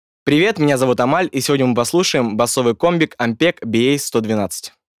Привет, меня зовут Амаль, и сегодня мы послушаем басовый комбик AMPEG BA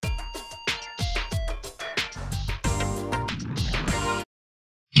 112.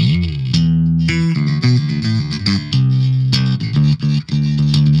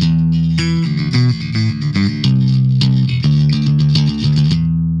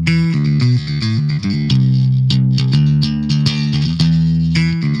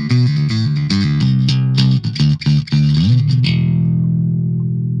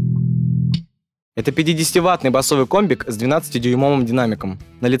 Это 50-ваттный басовый комбик с 12-дюймовым динамиком.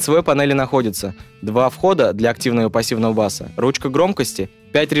 На лицевой панели находится 2 входа для активного и пассивного баса, ручка громкости,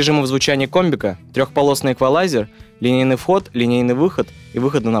 5 режимов звучания комбика, 3-полосный эквалайзер, линейный вход, линейный выход и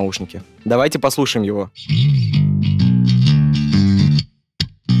выход на наушники. Давайте послушаем его.